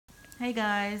Hey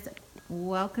guys,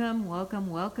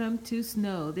 welcome to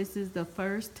snow. This is the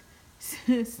first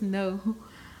snow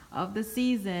of the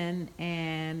season,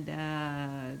 and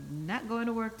not going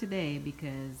to work today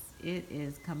because it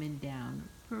is coming down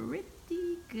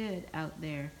pretty good out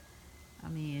there. I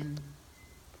mean,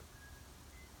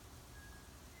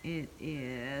 it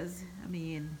is.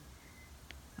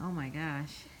 Oh my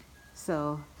gosh.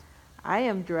 So, I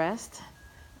am dressed,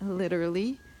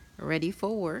 literally ready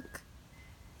for work.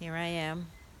 Here I am,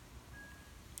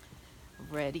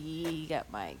 ready.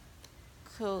 Got my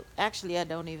coat. Actually, I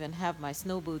don't even have my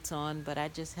snow boots on, but I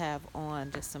just have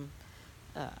on just some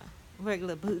uh,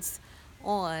 regular boots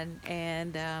on,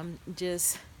 and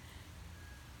just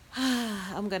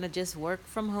I'm gonna just work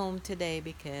from home today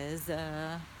because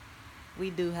we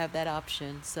do have that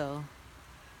option. So,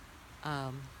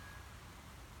 um,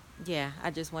 yeah,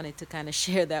 I just wanted to kind of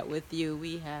share that with you.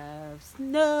 We have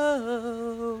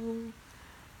snow.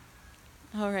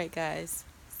 All right, guys.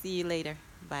 See you later.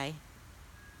 Bye.